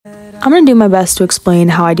I'm gonna do my best to explain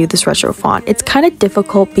how I do this retro font. It's kind of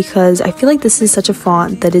difficult because I feel like this is such a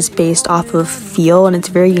font that is based off of feel and it's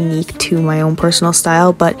very unique to my own personal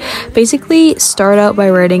style, but basically start out by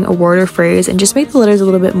writing a word or phrase and just make the letters a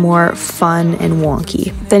little bit more fun and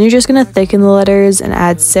wonky. Then you're just gonna thicken the letters and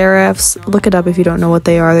add serifs. Look it up if you don't know what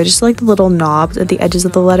they are. They're just like the little knobs at the edges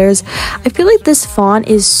of the letters. I feel like this font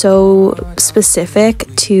is so specific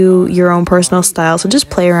to your own personal style, so just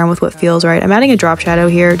play around with what feels right. I'm adding a drop shadow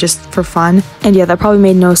here just for fun, and yeah, that probably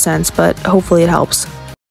made no sense, but hopefully it helps.